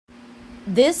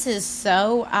This is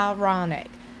so ironic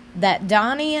that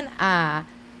Donnie and I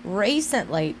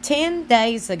recently, 10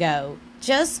 days ago,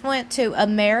 just went to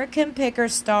American Picker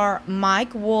star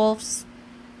Mike Wolfe's,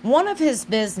 one of his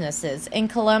businesses in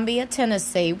Columbia,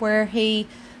 Tennessee, where he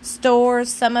stores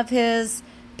some of his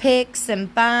picks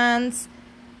and finds.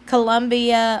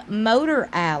 Columbia Motor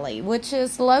Alley, which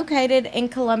is located in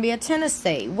Columbia,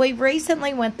 Tennessee. We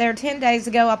recently went there 10 days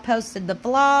ago. I posted the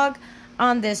vlog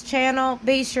on this channel.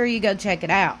 Be sure you go check it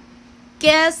out.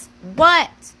 Guess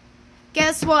what?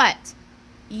 Guess what?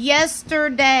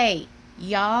 Yesterday,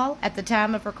 y'all, at the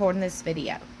time of recording this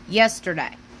video,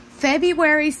 yesterday,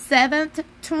 February 7th,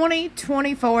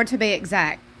 2024 to be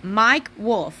exact, Mike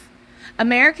Wolfe,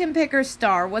 American Picker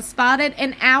star, was spotted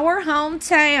in our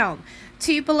hometown,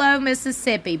 Tupelo,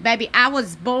 Mississippi. Baby, I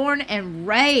was born and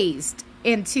raised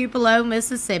in Tupelo,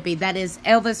 Mississippi. That is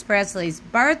Elvis Presley's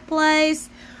birthplace.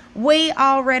 We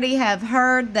already have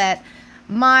heard that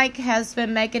Mike has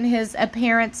been making his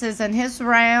appearances and his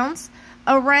rounds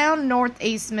around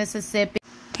Northeast Mississippi.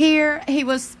 Here, he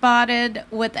was spotted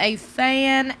with a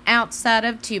fan outside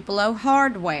of Tupelo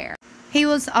Hardware. He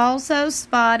was also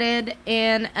spotted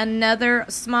in another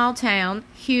small town,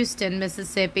 Houston,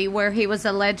 Mississippi, where he was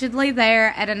allegedly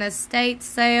there at an estate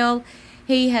sale.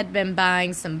 He had been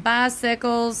buying some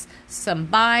bicycles, some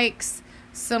bikes,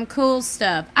 some cool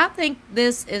stuff. I think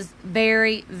this is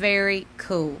very, very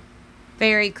cool.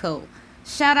 Very cool.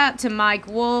 Shout out to Mike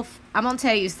Wolfe. I'm going to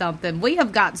tell you something. We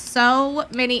have got so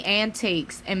many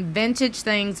antiques and vintage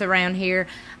things around here.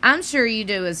 I'm sure you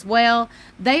do as well.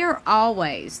 They are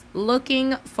always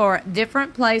looking for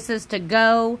different places to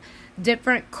go,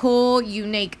 different cool,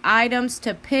 unique items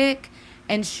to pick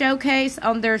and showcase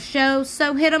on their show.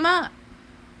 So hit them up.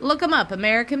 Look them up.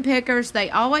 American Pickers. They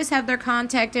always have their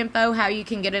contact info, how you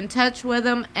can get in touch with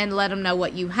them and let them know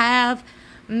what you have.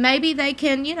 Maybe they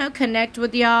can, connect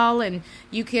with y'all and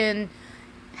you can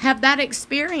have that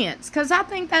experience, because I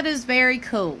think that is very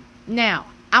cool. Now,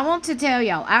 I want to tell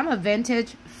y'all, I'm a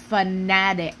vintage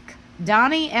fanatic.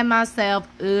 Donnie and myself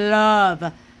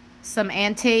love some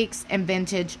antiques and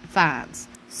vintage finds.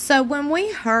 So when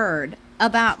we heard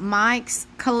about Mike's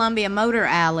Columbia Motor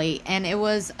Alley, and it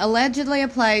was allegedly a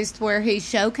place where he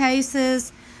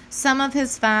showcases some of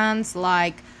his finds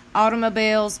like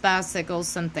automobiles,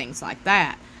 bicycles, and things like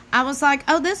that, I was like,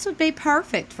 oh, this would be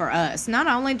perfect for us. Not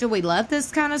only do we love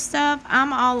this kind of stuff,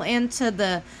 I'm all into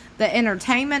the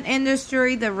entertainment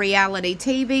industry, the reality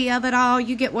TV of it all.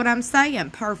 You get what I'm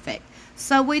saying? Perfect.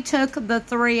 So we took the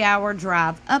 3-hour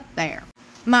drive up there.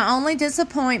 My only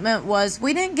disappointment was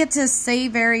we didn't get to see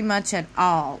very much at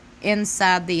all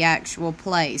inside the actual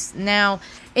place. Now,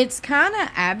 it's kind of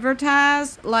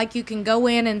advertised like you can go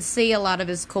in and see a lot of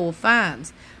his cool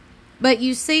finds. But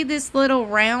you see this little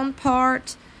round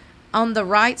part on the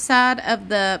right side of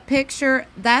the picture,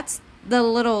 that's the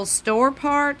little store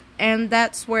part, and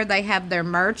that's where they have their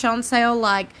merch on sale.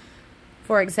 Like,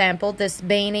 for example, this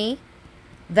beanie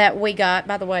that we got,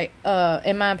 by the way,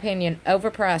 in my opinion,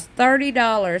 overpriced.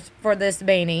 $30 for this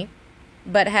beanie.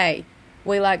 But hey,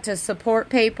 we like to support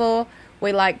people.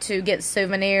 We like to get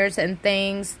souvenirs and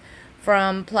things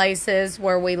from places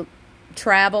where we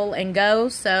travel and go,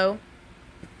 so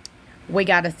we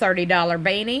got a $30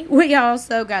 beanie. We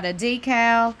also got a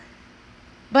decal.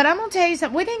 But I'm going to tell you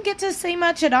something. We didn't get to see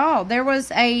much at all. There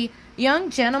was a young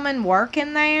gentleman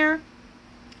working there,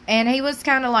 and he was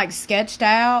kind of like sketched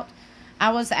out.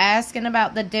 I was asking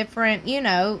about the different,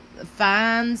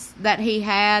 finds that he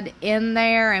had in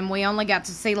there, and we only got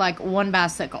to see like one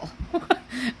bicycle.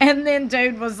 And then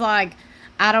dude was like,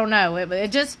 I don't know.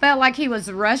 It just felt like he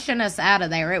was rushing us out of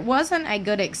there. It wasn't a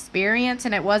good experience,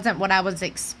 and it wasn't what I was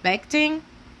expecting.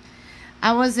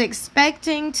 I was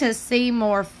expecting to see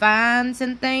more finds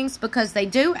and things, because they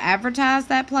do advertise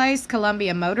that place,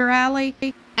 Columbia Motor Alley,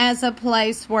 as a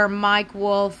place where Mike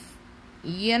Wolfe,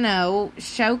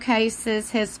 showcases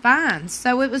his finds.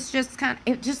 So it was just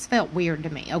it just felt weird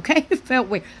to me, okay? It felt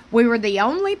weird. We were the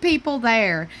only people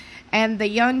there, and the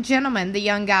young gentleman, the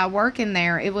young guy working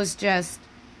there, it was just,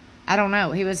 I don't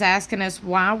know. He was asking us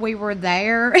why we were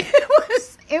there.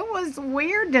 It was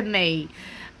weird to me.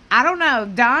 I don't know.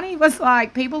 Donnie was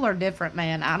like, people are different,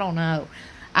 man. I don't know.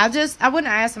 I wouldn't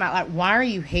ask him out, like, why are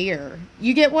you here?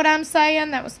 You get what I'm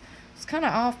saying? It's kind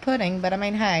of off-putting, but I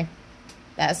mean, hey,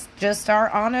 that's just our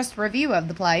honest review of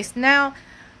the place. Now,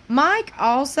 Mike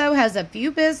also has a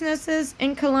few businesses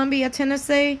in Columbia,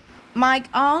 Tennessee. Mike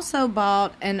also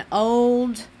bought an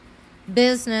old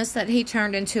business that he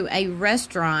turned into a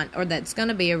restaurant, or that's going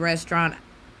to be a restaurant.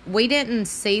 We didn't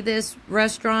see this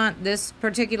restaurant, this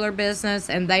particular business,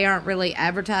 and they aren't really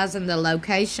advertising the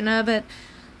location of it.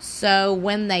 So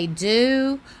when they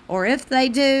do, or if they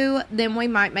do, then we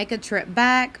might make a trip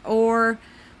back. Or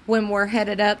when we're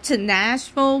headed up to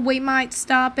Nashville, we might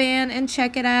stop in and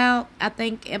check it out. I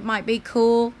think it might be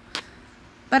cool.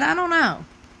 But I don't know.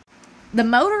 The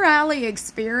Motor Alley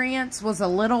experience was a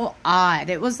little odd.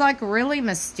 It was like really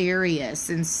mysterious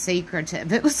and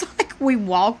secretive. It was like we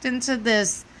walked into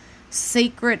this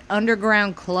secret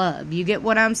underground club. You get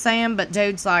what I'm saying? But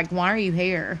dude's like, why are you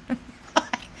here?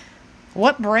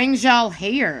 What brings y'all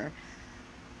here?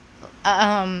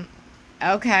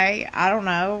 Okay, I don't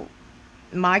know.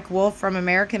 Mike Wolfe from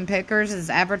American Pickers is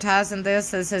advertising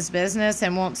this as his business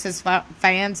and wants his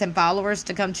fans and followers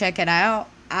to come check it out.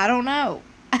 I don't know.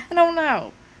 I don't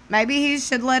know. Maybe he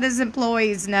should let his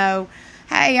employees know,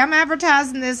 hey, I'm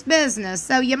advertising this business,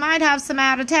 so you might have some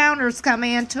out-of-towners come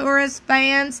in, tourists,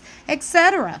 fans,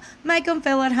 etc. Make them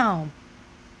feel at home.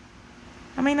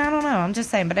 I mean, I don't know. I'm just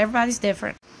saying, but everybody's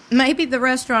different. Maybe the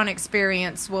restaurant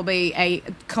experience will be a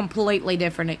completely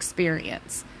different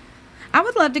experience. I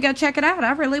would love to go check it out.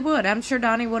 I really would. I'm sure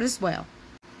Donnie would as well.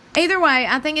 Either way,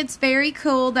 I think it's very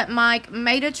cool that Mike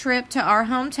made a trip to our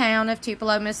hometown of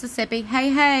Tupelo, Mississippi.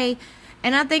 Hey.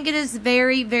 And I think it is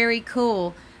very, very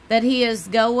cool that he is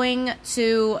going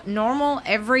to normal,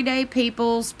 everyday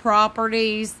people's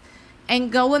properties and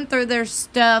going through their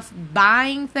stuff,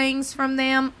 buying things from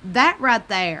them. That right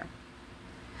there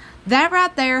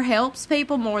helps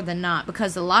people more than not,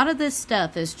 because a lot of this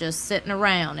stuff is just sitting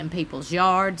around in people's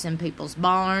yards and people's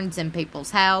barns and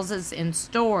people's houses in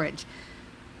storage.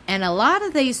 And a lot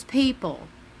of these people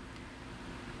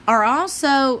are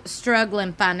also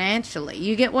struggling financially.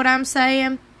 You get what I'm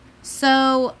saying?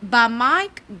 So by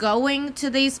Mike going to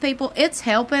these people, it's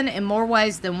helping in more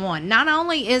ways than one. Not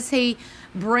only is he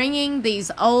bringing these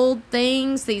old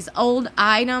things, these old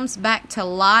items back to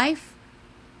life,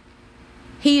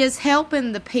 he is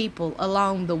helping the people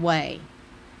along the way.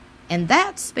 And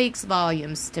that speaks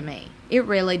volumes to me. It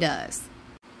really does.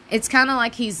 It's kind of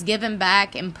like he's giving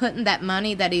back and putting that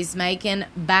money that he's making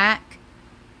back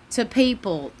to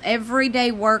people. Everyday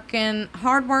working,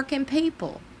 hard-working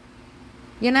people.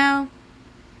 You know?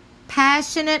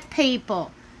 Passionate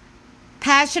people.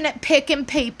 Passionate picking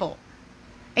people.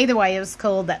 Either way, it was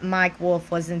cool that Mike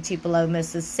Wolfe was in Tupelo,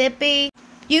 Mississippi.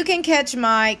 You can catch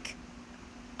Mike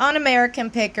on American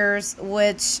Pickers,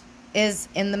 which is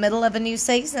in the middle of a new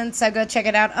season, so go check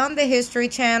it out on the History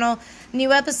Channel.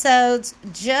 New episodes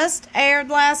just aired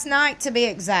last night, to be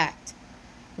exact.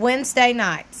 Wednesday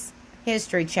nights,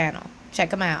 History Channel.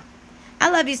 Check them out. I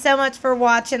love you so much for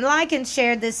watching. Like and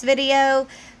share this video.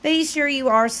 Be sure you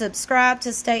are subscribed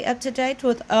to stay up to date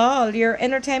with all your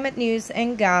entertainment news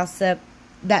and gossip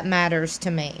that matters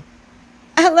to me.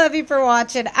 I love you for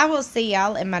watching. I will see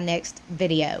y'all in my next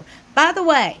video. By the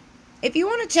way, if you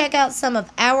want to check out some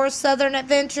of our southern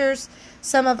adventures,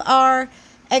 some of our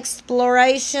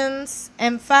explorations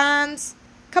and finds,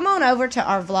 come on over to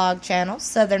our vlog channel,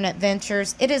 Southern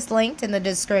Adventures. It is linked in the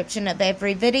description of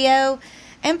every video.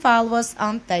 And follow us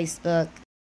on Facebook.